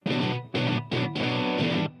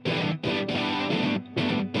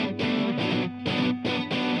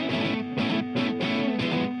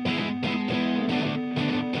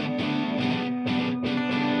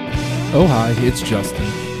Oh hi, it's Justin.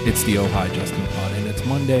 It's the Oh hi Justin pod, and it's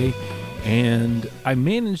Monday, and I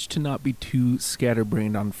managed to not be too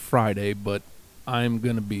scatterbrained on Friday, but I'm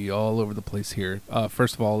gonna be all over the place here.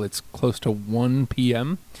 First of all, it's close to 1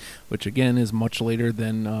 p.m., which again is much later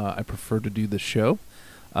than I prefer to do the show.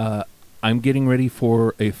 I'm getting ready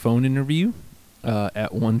for a phone interview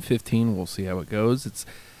at 1:15. We'll see how it goes. It's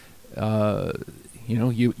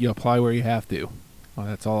you apply where you have to.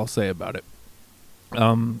 That's all I'll say about it.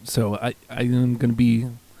 So I am going to be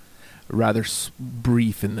rather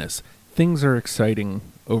brief in this. Things are exciting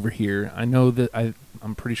over here. I know that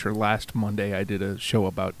I'm pretty sure last Monday I did a show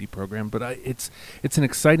about Deprogram, but it's an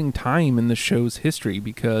exciting time in the show's history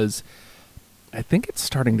because I think it's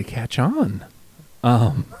starting to catch on.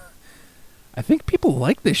 I think people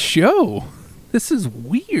like this show. This is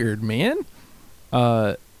weird, man.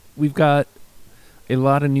 We've got a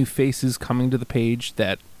lot of new faces coming to the page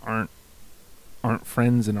that aren't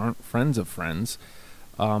friends and aren't friends of friends.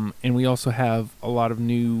 And we also have a lot of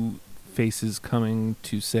new faces coming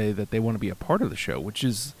to say that they want to be a part of the show, which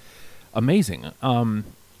is amazing.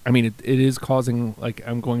 It is causing, like,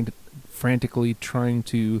 I'm going to frantically trying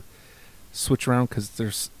to switch around because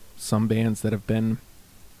there's some bands that have been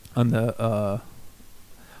on the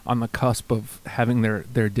cusp of having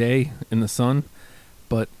their day in the sun,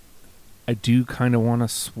 but I do kind of want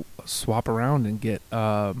to swap around and get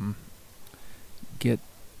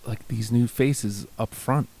like these new faces up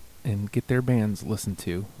front and get their bands listened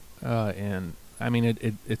to. And I mean,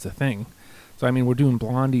 it's a thing. So, I mean, we're doing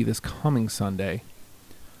Blondie this coming Sunday.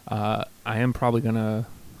 I am probably going to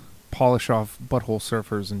polish off Butthole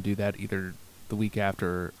Surfers and do that either the week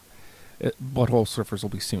after. Butthole Surfers will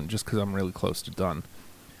be soon, just because I'm really close to done.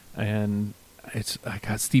 And I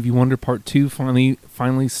got Stevie Wonder Part 2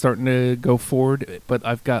 finally starting to go forward. But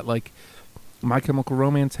I've got, like, My Chemical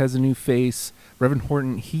Romance has a new face. Reverend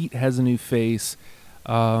Horton Heat has a new face.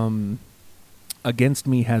 Against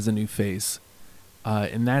Me has a new face.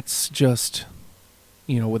 And that's just,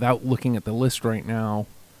 without looking at the list right now,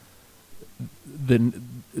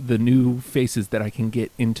 the new faces that I can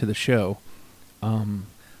get into the show. On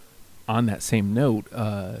that same note,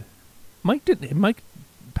 Mike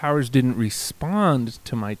Powers didn't respond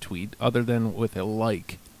to my tweet other than with a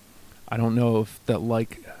like. I don't know if that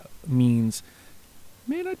like means,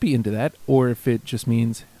 man, I'd be into that, or if it just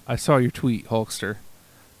means, I saw your tweet, Hulkster.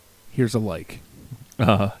 Here's a like.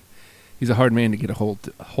 He's a hard man to get a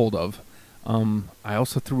hold of. I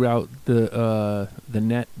also threw out the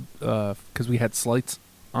net because we had slights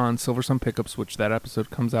on Silversun Pickups, which that episode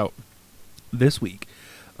comes out this week.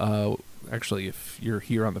 Actually, if you're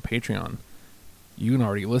here on the Patreon, you can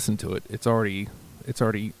already listen to it. It's already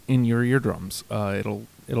in your eardrums. It'll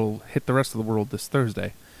hit the rest of the world this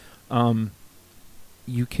Thursday.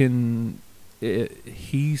 He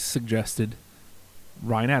suggested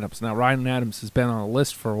Ryan Adams. Now, Ryan Adams has been on the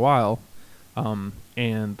list for a while, and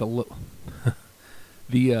the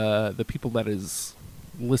people that is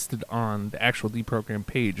listed on the actual Deprogram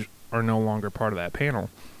page are no longer part of that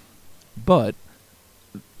panel. But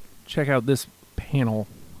check out this panel.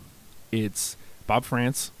 It's Bob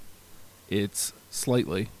France, it's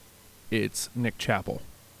Slightly, it's Nick Chappell.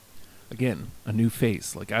 Again, a new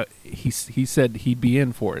face. Like he said he'd be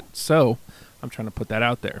in for it, so I'm trying to put that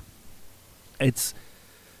out there. It's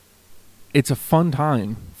a fun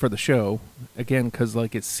time for the show, again, because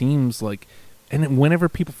like it seems like, and whenever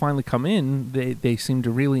people finally come in, they seem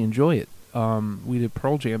to really enjoy it. We did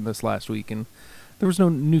Pearl Jam this last week, and there was no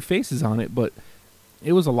new faces on it, but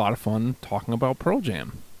it was a lot of fun talking about Pearl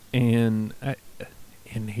Jam. And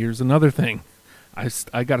here's another thing. I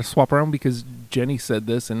got to swap around because Jenny said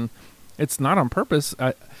this, and it's not on purpose.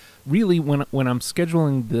 Really, when I'm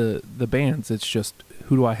scheduling the bands, it's just,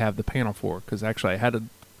 who do I have the panel for? Because actually I had a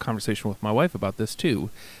conversation with my wife about this too.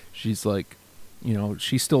 She's like,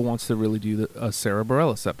 she still wants to really do a Sarah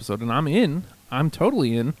Bareilles episode, and I'm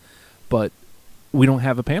totally in, but we don't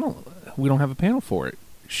have a panel. We don't have a panel for it.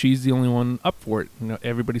 She's the only one up for it.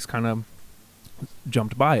 Everybody's kind of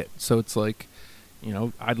jumped by it. So it's like,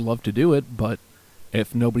 I'd love to do it, but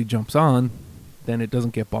if nobody jumps on, then it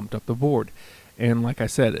doesn't get bumped up the board. And like I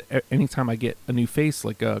said, anytime I get a new face,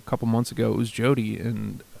 like a couple months ago, it was Jody,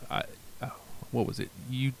 and what was it?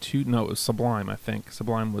 No, it was Sublime, I think.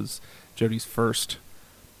 Sublime was Jody's first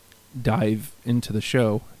dive into the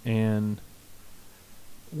show, and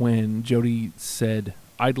when Jody said,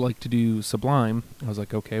 I'd like to do Sublime, I was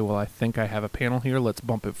like, okay, well, I think I have a panel here. Let's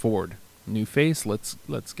bump it forward. New face. Let's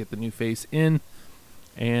get the new face in,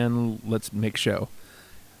 and let's make show.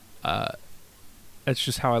 That's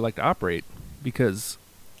just how I like to operate, because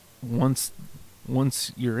once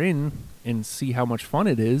you're in and see how much fun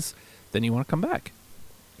it is, then you want to come back.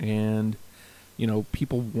 And,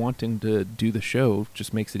 people wanting to do the show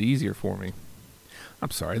just makes it easier for me. I'm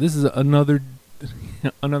sorry, this is another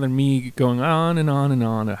me going on and on and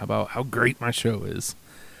on about how great my show is.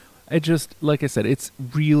 It just, like I said, it's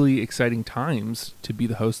really exciting times to be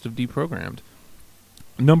the host of Deprogrammed.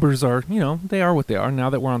 Numbers are, they are what they are. Now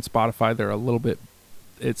that we're on Spotify,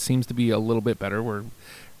 it seems to be a little bit better. We're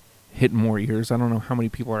hitting more ears. I don't know how many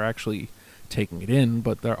people are actually taking it in,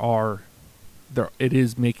 but it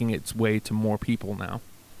is making its way to more people now.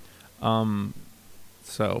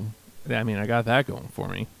 So, I got that going for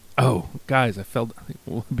me. Oh, guys,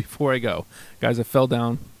 before I go, guys, I fell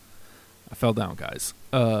down, guys.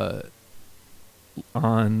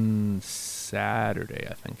 On Saturday,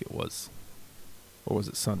 I think it was. Or was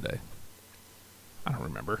it Sunday? I don't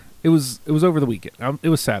remember. It was over the weekend. It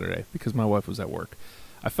was Saturday because my wife was at work.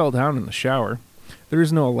 I fell down in the shower. There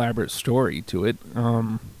is no elaborate story to it.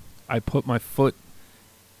 I put my foot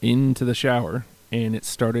into the shower and it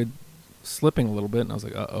started slipping a little bit, and I was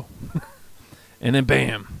like, uh-oh. And then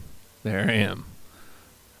bam, there I am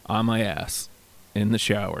on my ass in the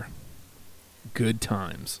shower. Good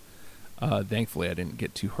times. Thankfully, I didn't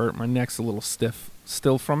get too hurt. My neck's a little stiff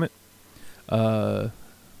still from it.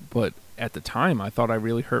 But at the time, I thought I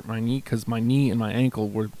really hurt my knee because my knee and my ankle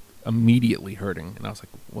were immediately hurting. And I was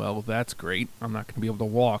like, well, that's great. I'm not going to be able to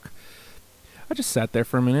walk. I just sat there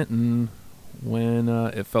for a minute, and when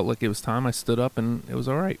it felt like it was time, I stood up, and it was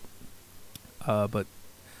all right. But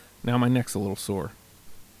now my neck's a little sore.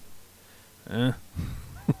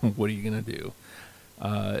 What are you going to do?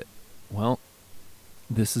 Well,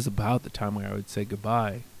 this is about the time where I would say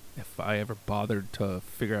goodbye if I ever bothered to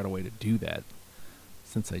figure out a way to do that,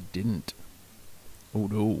 since I didn't. Oh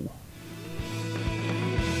no.